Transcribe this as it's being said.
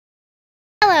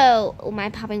Oh, my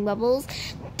popping bubbles.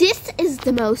 This is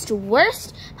the most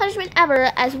worst punishment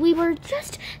ever, as we were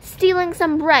just stealing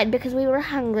some bread because we were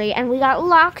hungry and we got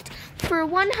locked for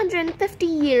 150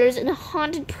 years in a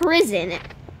haunted prison.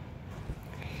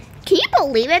 Can you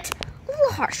believe it? A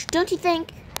little harsh, don't you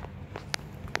think?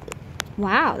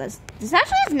 Wow, this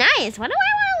actually is nice. Why do I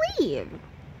want to leave?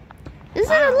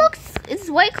 It's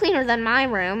way cleaner than my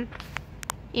room.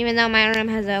 Even though my room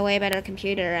has a way better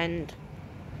computer and,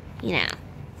 you know,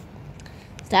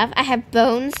 stuff. I have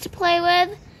bones to play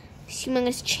with.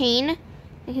 Humongous chain.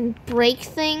 I can break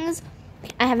things.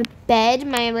 I have a bed,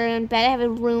 my own bed. I have a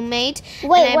roommate.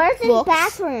 Wait, where's the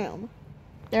bathroom?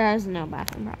 There is no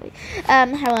bathroom, probably.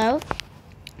 Hello.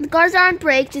 The guards are on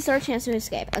break. Just our chance to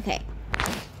escape. Okay.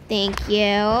 Thank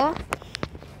you.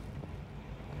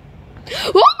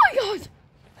 Oh my god!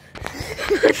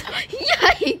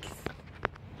 Yikes!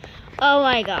 Oh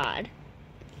my god.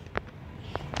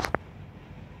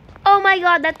 Oh my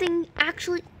god, that thing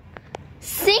actually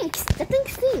sinks. That thing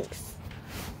sinks.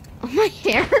 Oh, my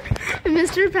hair.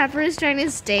 Mr. Pepper is trying to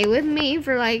stay with me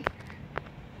for like...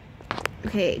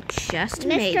 Okay, just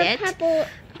made it. Mr.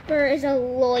 Pepper is a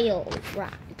loyal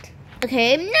rat.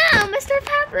 Okay, no, Mr.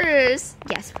 Peppers.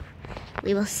 Yes,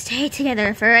 we will stay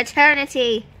together for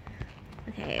eternity.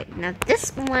 Okay, now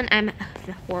this one I'm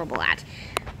horrible at.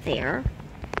 There.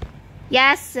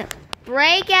 Yes,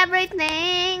 break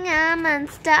everything. I'm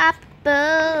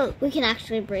unstoppable. We can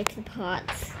actually break the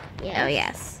pots. Yes. Oh,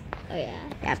 yes. Oh, yeah.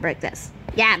 Yeah, break this.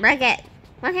 Yeah, break it.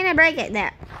 Why can't I break it?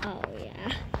 There. Oh,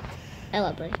 yeah. I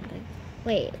love breaking things.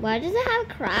 Wait, why does it have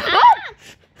crap? Oh!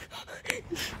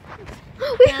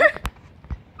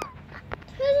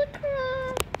 There's a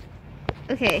crab.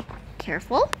 Okay,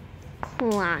 careful.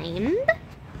 Climb.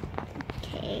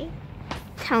 Okay.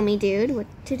 Tell me, dude, what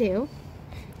to do.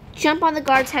 Jump on the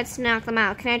guards' heads to knock them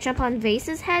out. Can I jump on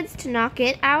Vase's heads to knock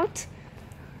it out?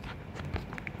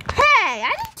 Hey,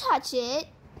 I didn't touch it.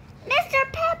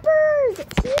 Mr. Peppers!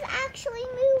 He's actually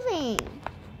moving.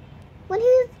 When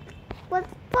he was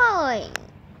falling.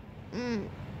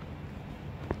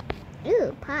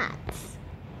 Ooh, pots.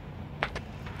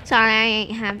 Sorry, I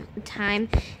ain't have time.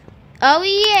 Oh,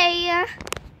 yeah.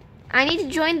 I need to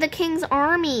join the king's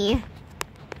army.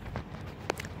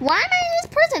 Why am I in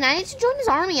this prison? I need to join his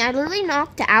army. I literally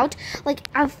knocked out like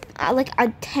a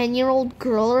 10-year-old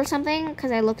girl or something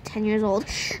because I look 10 years old.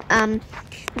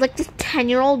 Like this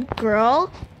 10-year-old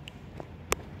girl.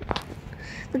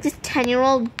 Like this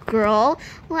 10-year-old girl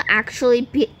will actually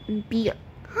be.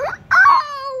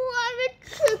 Oh, I'm a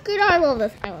chicken. I love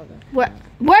this. I love this.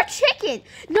 We're chicken.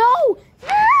 No.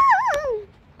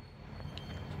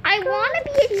 I want to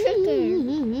be a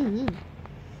chicken.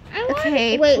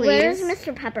 Okay, wait, please. where's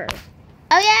Mr. Pepper?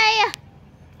 Oh, yeah.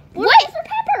 Where's Mr.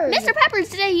 Peppers? Mr. Peppers,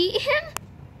 did I eat him?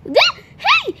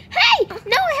 Hey!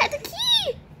 No, I had the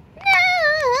key!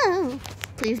 No!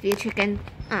 Please be a chicken.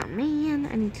 Oh, man.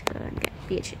 I need to go and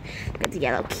be a chicken. Get the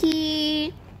yellow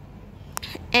key.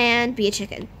 And be a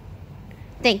chicken.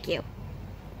 Thank you.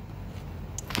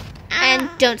 And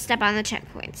don't step on the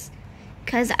checkpoints.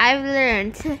 Because I've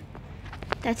learned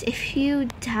that if you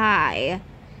die,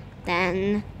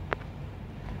 then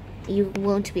you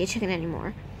won't be a chicken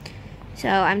anymore. So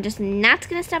I'm just not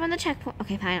gonna step on the checkpoint.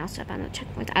 Okay, fine, I'll step on the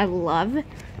checkpoint. I love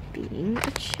being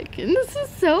a chicken. This is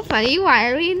so funny.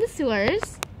 Why are we in the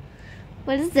sewers?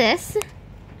 What is this?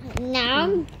 Now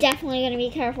I'm definitely gonna be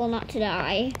careful not to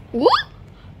die. What?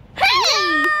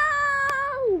 Hey!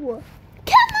 No!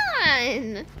 Come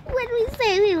on! When we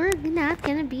say we're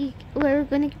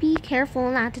gonna be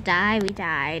careful not to die, we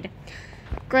died.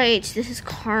 Great, this is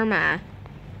karma.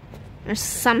 Or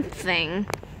something.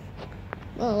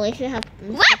 Well, we should have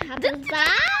What? Peppers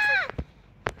back.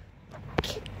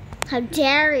 How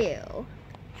dare you?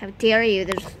 How dare you?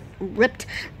 There's ripped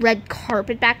red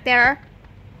carpet back there.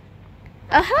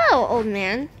 Oh, hello, old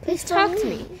man. Please talk to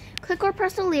me. Click or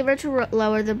press the lever to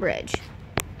lower the bridge.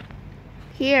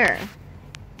 Here.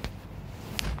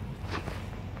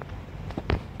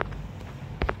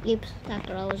 Oops, that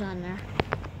girl was on there.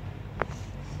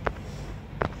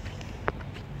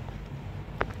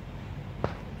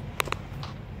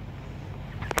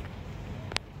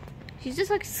 She's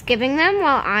just like skipping them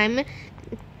while I'm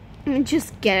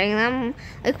just getting them.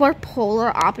 Like we're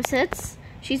polar opposites.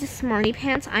 She's a smarty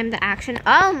pants. I'm the action.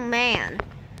 Oh man.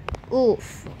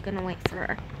 Oof. Gonna wait for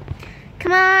her.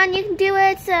 Come on, you can do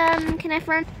it. Can I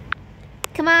friend?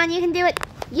 Come on, you can do it.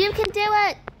 You can do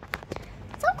it.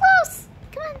 So close.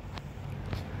 Come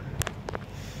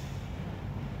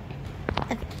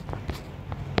on. Okay.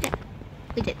 Yeah,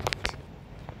 we did it.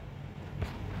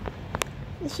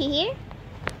 Is she here?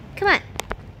 Come on.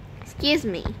 Excuse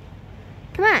me.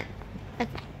 Come on.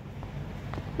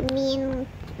 Me,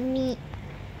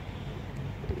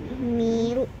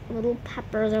 little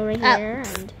Peppers over here,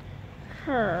 and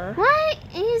her. Why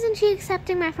isn't she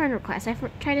accepting my friend request? I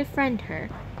tried to friend her.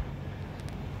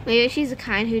 Maybe she's the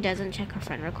kind who doesn't check her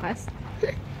friend request.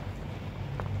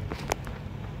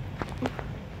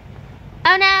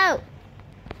 Oh no!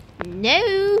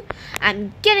 No!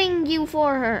 I'm getting you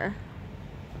for her.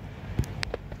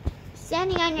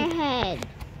 Standing on your head.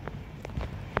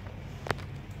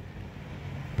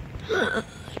 You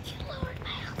lowered my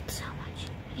health so much.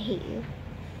 I hate you.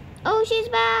 Oh, she's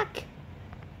back.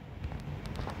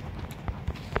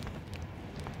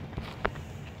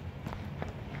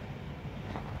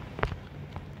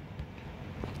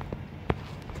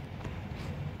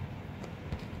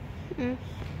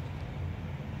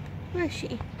 Where is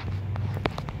she?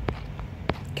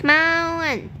 Come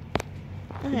on!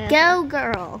 Okay, Go,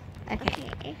 girl! Okay.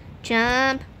 okay.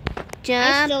 Jump. I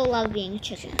Jump. still love being a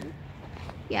chicken.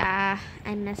 Yeah,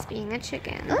 I miss being a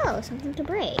chicken. Oh, something to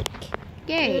break.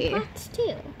 Yay. Pots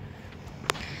too.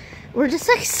 We're just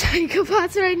like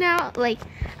psychopaths right now. Like,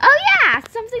 oh yeah,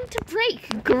 something to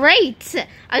break. Great.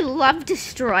 I love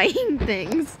destroying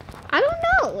things. I don't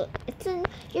know. It's in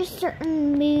your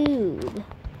certain mood.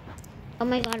 Oh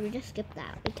my god, we just skipped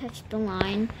that. We touched the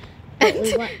line, but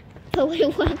we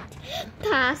went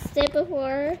past it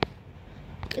before.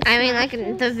 I mean, like,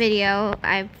 in the video,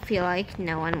 I feel like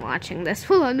no one watching this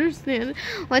will understand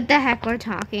what the heck we're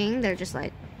talking. They're just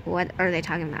like, what are they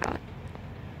talking about?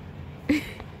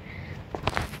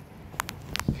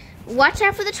 Watch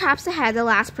out for the traps ahead. The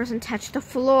last person touched the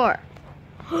floor.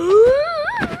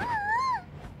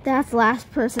 That's the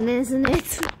last person, isn't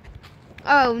it?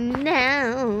 Oh,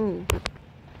 no.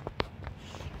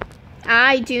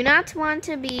 I do not want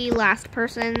to be last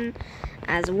person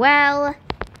as well.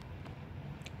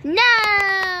 No,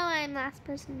 I'm last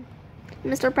person.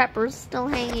 Mr. Pepper's still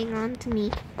hanging on to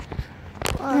me.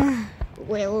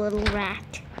 Little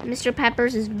rat. Mr.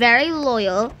 Peppers is very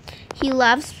loyal. He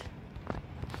loves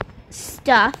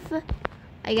stuff,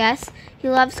 I guess. He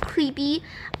loves creepy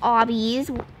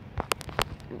obbies,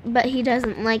 but he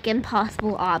doesn't like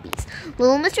impossible obbies.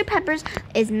 Little Mr. Peppers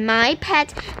is my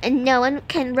pet, and no one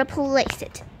can replace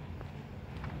it.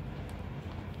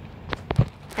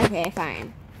 Okay,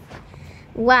 fine.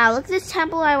 Wow, look at this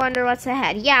temple. I wonder what's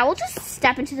ahead. Yeah, we'll just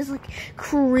step into this, like,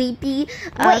 creepy...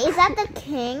 Wait, is that the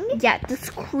king? Yeah, this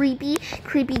creepy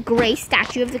gray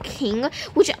statue of the king,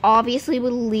 which obviously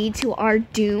would lead to our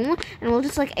doom. And we'll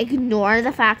just, like, ignore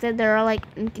the fact that there are, like,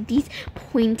 these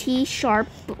pointy, sharp,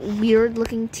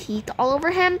 weird-looking teeth all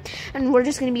over him. And we're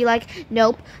just gonna be like,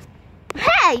 nope.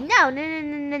 Hey, no.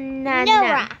 No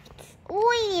rafts.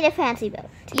 We need a fancy boat.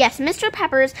 Yes, Mr.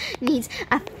 Peppers needs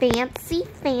a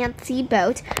fancy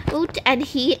boat, and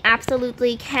he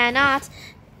absolutely cannot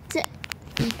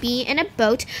be in a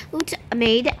boat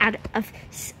made out of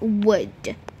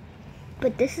wood.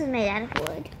 But this is made out of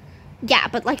wood. Yeah,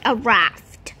 but like a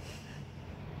raft.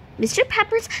 Mr.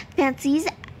 Peppers fancies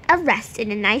a rest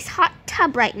in a nice hot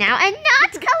tub right now and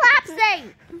not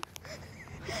collapsing.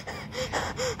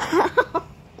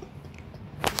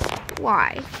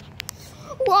 Why?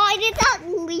 Why did that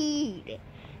lead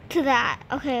to that?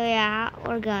 Okay, yeah,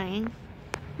 we're going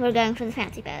for the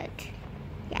fancy boat.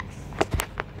 Yes.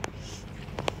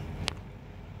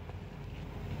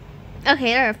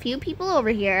 Okay, there are a few people over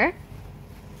here.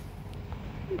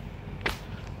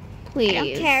 Please. I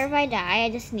don't care if I die.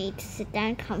 I just need to sit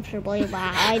down comfortably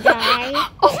while I die.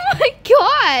 Oh my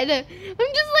god!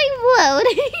 I'm just like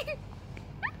floating.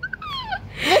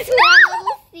 This one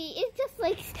little seat is just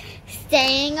like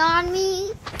staying on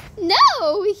me.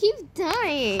 No, he keeps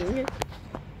dying.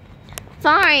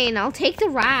 Fine, I'll take the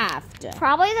raft.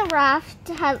 Probably the raft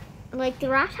has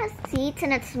seats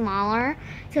and it's smaller,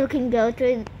 so it can go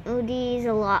through these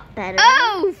a lot better.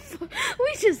 Oh,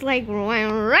 we just like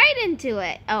went right into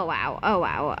it. Oh wow.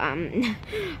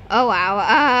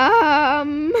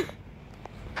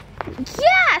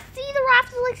 Yeah, see, the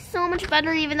raft is like so much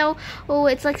better, even though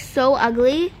it's like so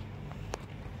ugly.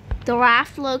 The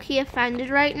raft low-key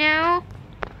offended right now.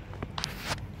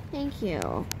 Thank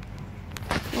you.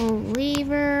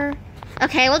 Lever.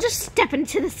 Okay, we'll just step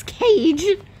into this cage.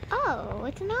 Oh,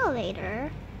 it's an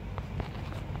elevator.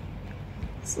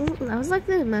 So that was like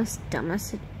the most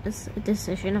dumbest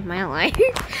decision of my life.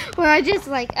 Where I just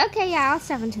like, okay, yeah, I'll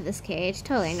step into this cage.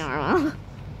 Totally normal.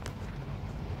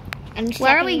 And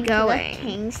where are we going? The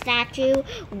king statue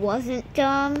wasn't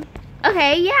dumb.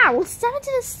 Okay, yeah, we'll step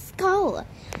into the skull.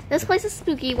 This place is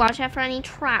spooky. Watch out for any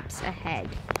traps ahead.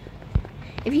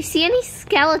 If you see any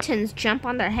skeletons, jump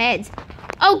on their heads.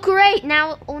 Oh, great.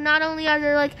 Now, not only are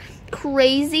there, like,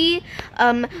 crazy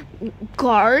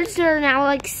guards, there are now,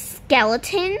 like,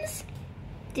 skeletons.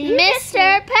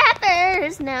 Mr.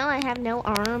 Peppers! Now I have no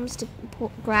arms to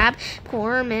grab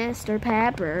poor Mr.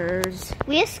 Peppers.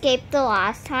 We escaped the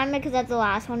last time because at the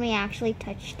last one we actually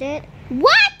touched it.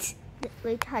 What?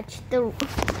 We touched the...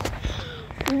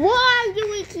 Why do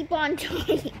we keep on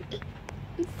dying?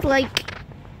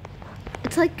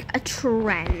 It's like a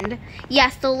trend.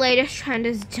 Yes, the latest trend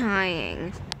is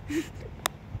dying.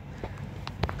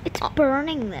 It's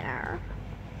burning there.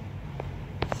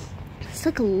 It's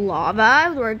like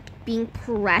lava. We're being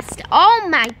pressed. Oh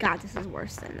my god, this is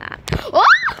worse than that. Oh!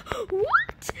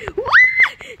 What?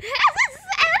 What? This is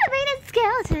animated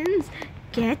skeletons.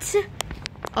 Get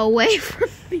away from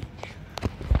me.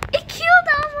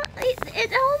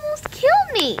 It almost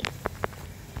killed me.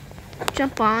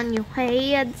 Jump on your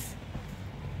heads.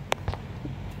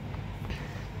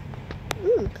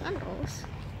 Ooh, candles.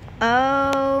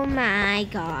 Oh my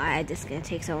god, this is gonna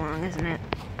take so long, isn't it?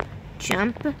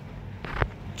 Jump.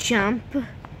 Jump.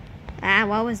 Ah,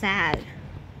 what was that?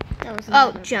 That was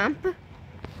jump.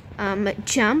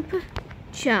 Jump.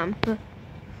 Jump.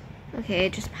 Okay,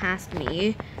 it just passed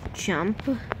me. Jump.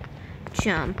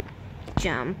 Jump.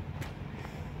 Jump.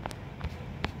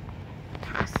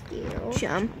 Past you.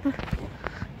 Jump.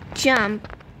 Jump.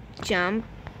 Jump.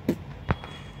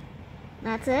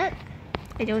 That's it?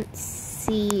 I don't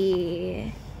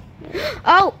see.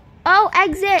 Oh,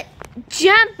 exit.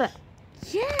 Jump.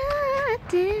 Yeah, I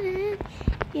did it.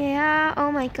 Yeah,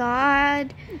 oh my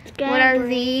god. What are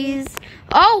these?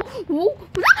 Oh,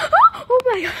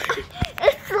 my god.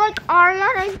 It's like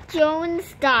Ariana Jones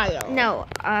style. No,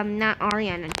 not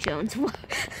Ariana Jones.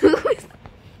 Who's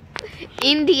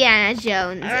Indiana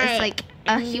Jones? Right. It's like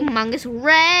a humongous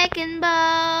wrecking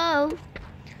ball.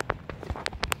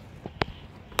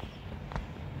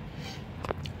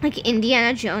 Like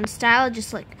Indiana Jones style,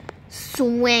 just like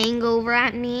swaying over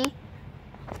at me.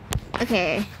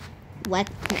 Okay, what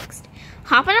next?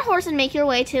 Hop on a horse and make your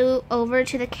way over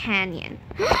to the canyon.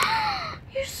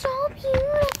 You're so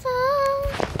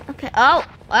beautiful. Okay. I'm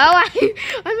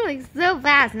like so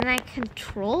fast, and I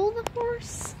control the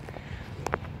horse.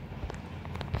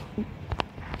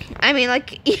 I mean,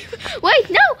 like, wait,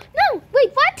 no,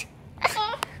 wait, what?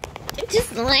 It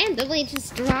just randomly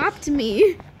just dropped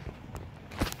me.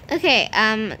 Okay,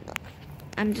 I'm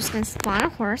just gonna spawn a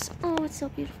horse. Oh, it's so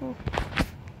beautiful.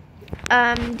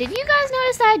 Did you guys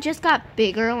notice that I just got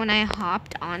bigger when I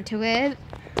hopped onto it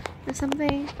or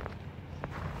something?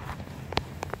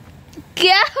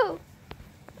 Go!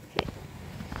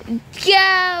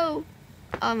 Go!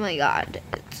 Oh my god.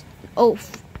 Ooh!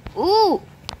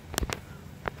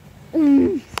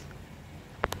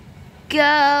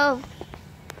 Go!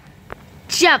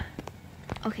 Jump!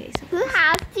 Okay, so who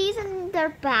has these in their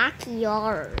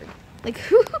backyard? Like,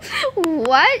 who?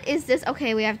 What is this?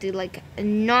 Okay, we have to, like,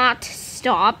 not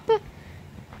stop.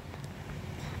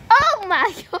 Oh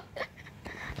my god.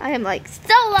 I am, like,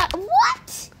 so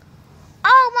what?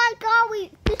 Oh my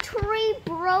god, the tree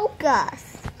broke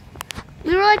us.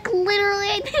 We were, like,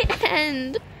 literally at the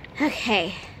end.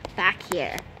 Okay, back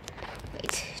here.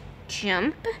 Wait,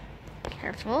 jump.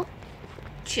 Careful.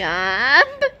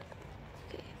 Jump.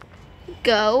 Okay.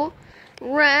 Go.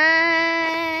 Run,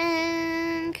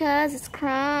 cause it's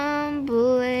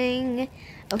crumbling.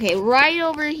 Okay, right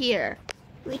over here.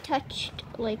 We touched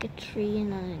like a tree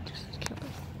and then it just killed us.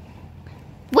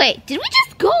 Wait, did we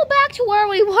just go back to where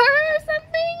we were or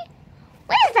something?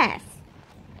 What is this?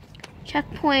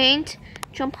 Checkpoint.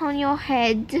 Jump on your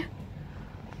head.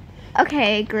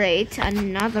 Okay, great.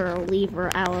 Another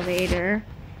lever elevator.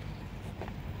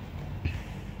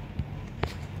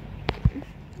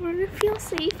 We're gonna feel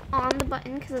safe on the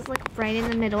button because it's like right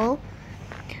in the middle.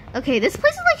 Okay, this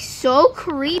place is like so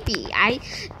creepy.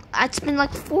 It's been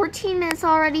like 14 minutes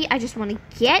already. I just want to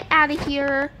get out of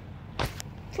here.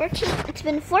 It's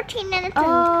been 14 minutes and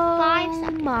 5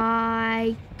 seconds. Oh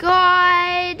my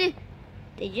god.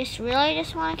 They really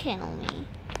just want to kill me.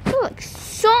 There are like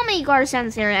so many guards down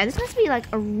this area. This must be like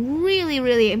a really,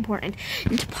 really important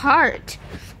part.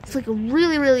 It's like a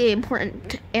really, really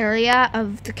important area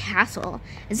of the castle.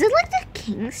 Is it like the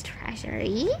king's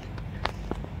treasury?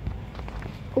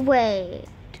 Wait.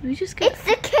 Did we just get... It's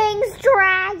the king's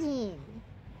dragon.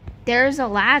 There's a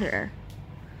ladder.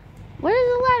 Where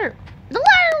is the ladder? The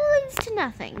ladder leads to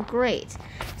nothing. Great.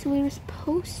 So we were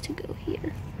supposed to go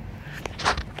here.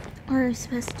 Or we're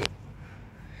supposed to...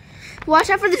 Watch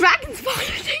out for the dragon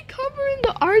spawner. They cover in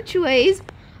the archways.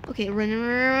 Okay, run.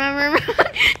 No.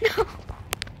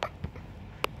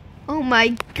 Oh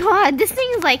my god, this thing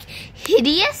is like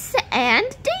hideous and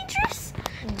dangerous.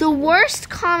 The worst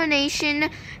combination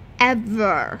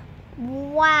ever.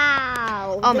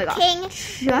 Wow. Oh the my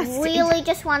gosh. king really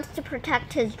just wants to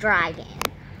protect his dragon.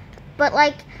 But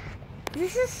like,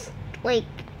 this is like,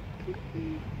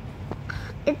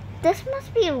 this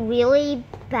must be really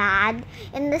bad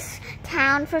in this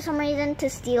town for some reason to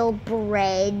steal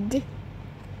bread.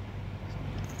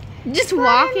 Just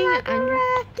walking under.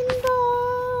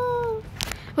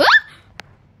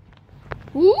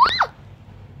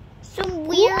 Some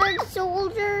weird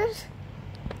soldiers.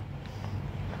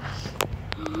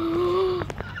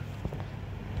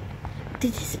 They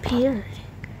disappeared.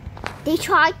 They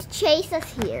tried to chase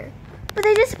us here. But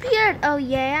they disappeared. Oh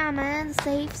yeah, I'm in the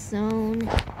safe zone.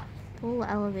 Full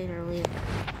elevator leave.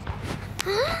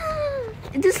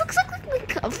 This looks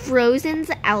like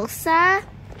Frozen's Elsa.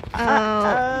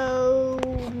 Oh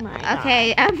my god.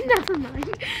 Okay, never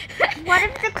mind. What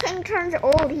if the king turns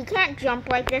old? He can't jump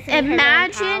like this in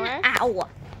Imagine, his own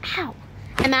ow.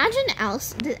 Imagine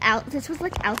Elsa, this was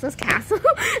like Elsa's castle,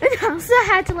 and Elsa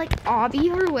had to like obby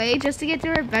her way just to get to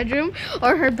her bedroom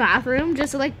or her bathroom,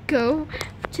 just to like go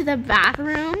to the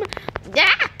bathroom.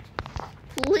 Ah!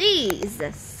 Please,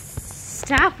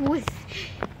 stop with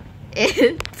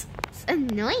it. It's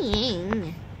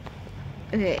annoying.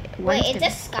 Okay, wait, is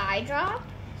this sky drop?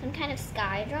 Some kind of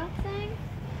sky drop thing?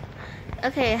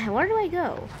 Okay, where do I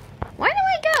go? Where do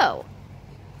I go?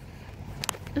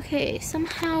 Okay,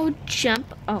 somehow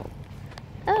jump. Oh,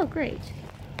 great.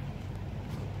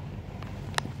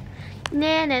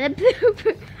 Na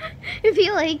poop. If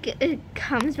he like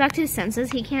comes back to his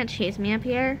senses, he can't chase me up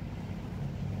here.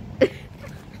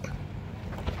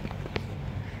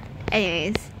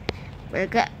 Anyways, we're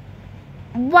good.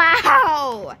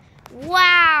 Wow!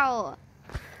 Wow!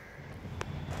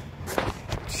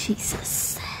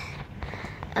 Jesus.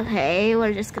 Okay,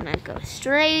 we're just gonna go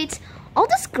straight. All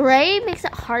this gray makes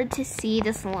it hard to see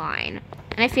this line.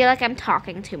 And I feel like I'm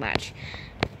talking too much.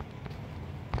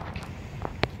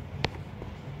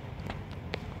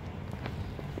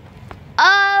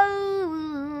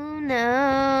 Oh, no.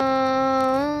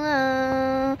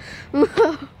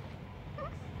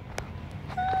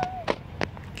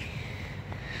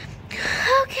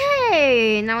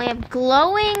 Okay, now we have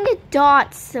glowing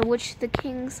dots, which the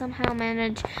king somehow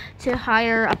managed to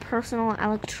hire a personal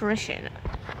electrician.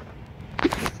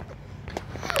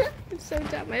 I'm so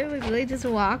dumb. I literally just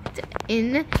walked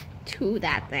into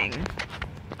that thing.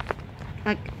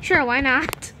 Like, sure, why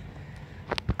not?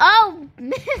 Oh,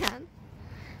 man.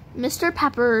 Mr.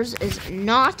 Peppers is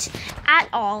not at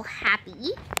all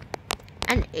happy.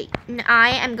 And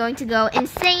I am going to go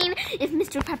insane if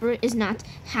Mr. Pepper is not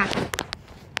happy.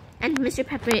 And Mr.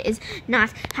 Pepper is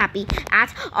not happy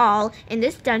at all in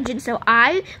this dungeon. So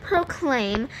I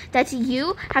proclaim that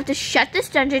you have to shut this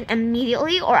dungeon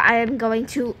immediately, or I am going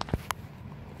to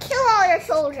kill all your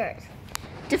soldiers.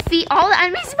 Defeat all the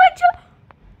enemies, but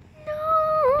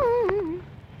no.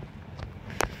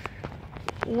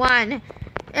 1,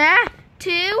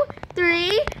 2,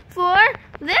 3, 4.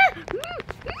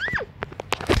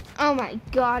 Oh my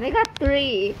god, I got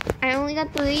 3. I only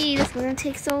got 3. This is gonna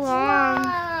take so long.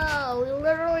 Wow, we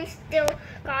literally still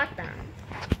got them.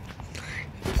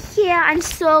 Yeah, I'm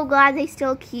so glad they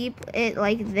still keep it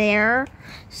like there,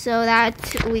 so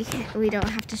that we don't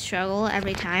have to struggle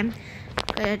every time.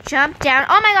 Gonna jump down.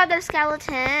 Oh my god, there's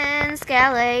skeletons,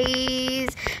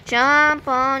 skellies. Jump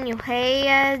on your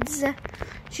heads.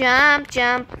 Jump,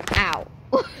 jump. Ow.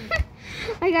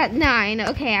 I got 9.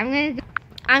 Okay,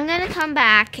 I'm gonna come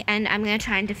back and I'm gonna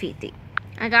try and defeat these.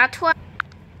 I got 12.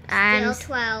 Still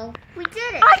 12. We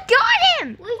did it. I got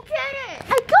him. We did it.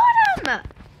 I got him.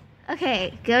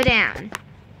 Okay, go down.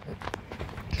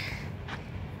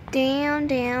 Down,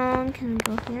 down. Can we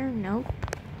go here? Nope.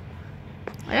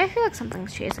 Why do I feel like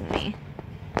something's chasing me?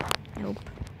 Nope.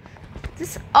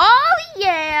 Oh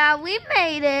yeah, we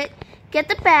made it. Get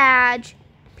the badge.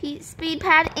 Speed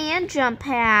pad and jump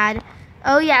pad.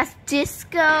 Oh yes,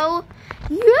 disco.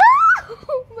 Yeah!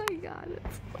 Oh my god.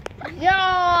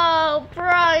 Yo,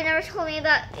 bro, you never told me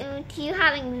about you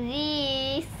having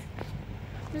these.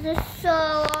 This is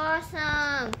so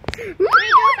awesome. Can we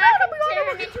go back and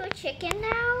turn into a chicken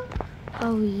now?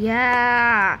 Oh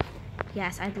yeah.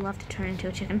 Yes, I'd love to turn into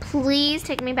a chicken. Please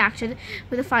take me back to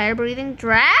with a fire-breathing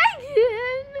dragon.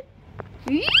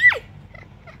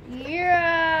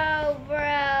 Yo,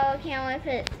 bro, can't wait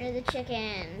for the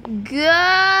chicken.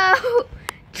 Go!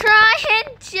 Try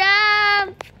and jump!